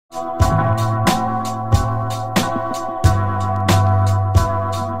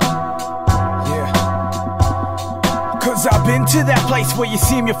to that place where you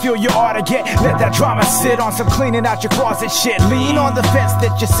seem you feel you ought to get. Let that drama sit on some cleaning out your closet shit. Lean on the fence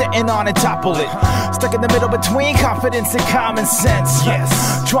that you're sitting on and topple it. Stuck in the middle between confidence and common sense. Yes,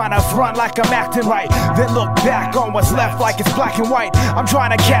 trying to front like I'm acting right, then look back on what's left like it's black and white. I'm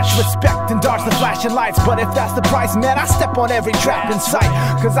trying to catch respect and dodge the flashing lights, but if that's the price, man, I step on every trap in sight.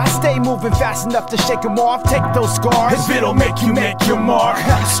 Cause I stay moving fast enough to shake them off. Take those scars, if it'll make you make your mark.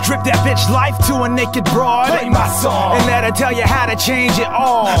 Strip that bitch life to a naked broad. Play my song and let her tell you how to change it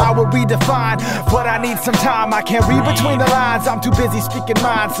all. I will redefine, but I need some time. I can't read between the lines, I'm too busy speaking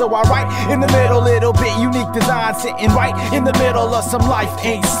mine. So I write in the middle, little bit unique design, sitting right in the middle of some life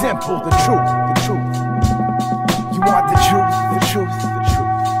ain't simple. The truth, the truth. You want the truth, the truth, the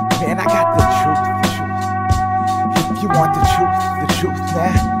truth. Man, I got the truth, the truth. If you want the truth,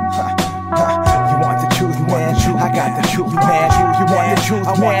 man. You want the truth, man. I got the truth, man. You want the truth,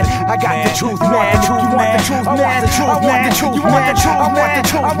 man. I got the truth, man. You want the truth, man. I want the truth, man. I want the truth,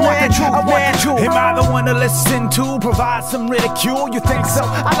 man. I want the truth. Am I the one to listen to? Provide some ridicule? You think so?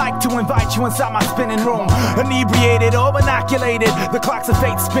 I like to invite you inside my spinning room. Inebriated or inoculated, the clocks of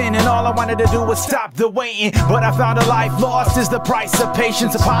fate spin, and all I wanted to do was stop the waiting. But I found a life lost is the price of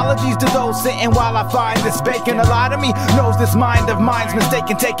patience. Apologies to those sitting while I find this bacon. A lot of me knows this mind of mine's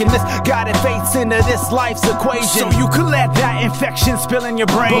mistaken, taking misguided faiths into this life's equation. So you could let that infection spill in your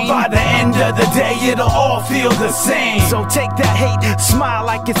brain, but by the end of the day it'll all feel the same. So take that hate, smile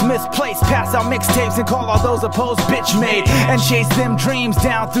like it's misplaced, pass out mixtapes and call all those opposed bitch made, and chase them dreams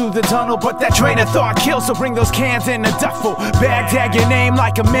down through the tunnel. But that train of thought kills, so bring those cans in a duffel bag, tag your name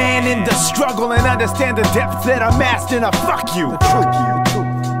like a man in the struggle, and understand the depth that I'm asked in a fuck you. The truth, the truth.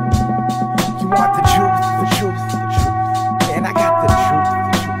 You want the truth, the truth, the truth. Man, I got the truth,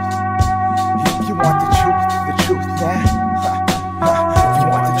 the truth. You want the truth, man. You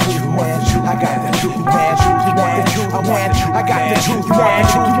want the truth, man. I got the truth, man. You want the truth, man. I got the truth, man. You want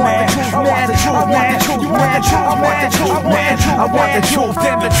the truth, man. I want the truth, man. I want the truth, man. I want the truth,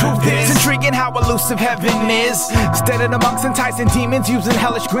 and the truth is, it's intriguing how elusive heaven is. Studied amongst enticing demons using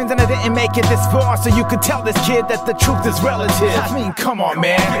hellish grins, and I didn't make it this far, so you could tell this kid that the truth is relative. I mean, come on,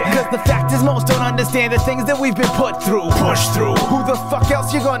 man. Cause the fact is, most don't understand the things that we've been put through, pushed through. Who the fuck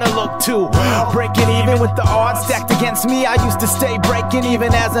else you gonna look to? Breaking even with the odds stacked against me. I used to stay breaking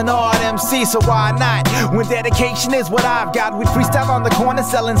even as an odd MC, so why not? When dedication is what I've got, we freestyle on the corner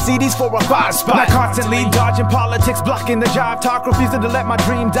selling CDs for a 5 spot. Not constantly dodging politics, blocking the jive talk, refusing to let my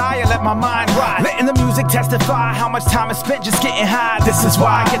dream die and let my mind ride. Letting the music testify how much time is spent just getting high. This is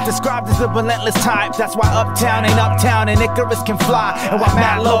why I get described as the relentless type. That's why uptown ain't uptown and Icarus can fly, and why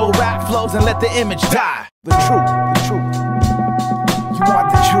Matt Lowe rap flows and let the image die. The truth, the truth. You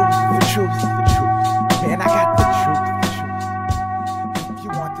want the truth.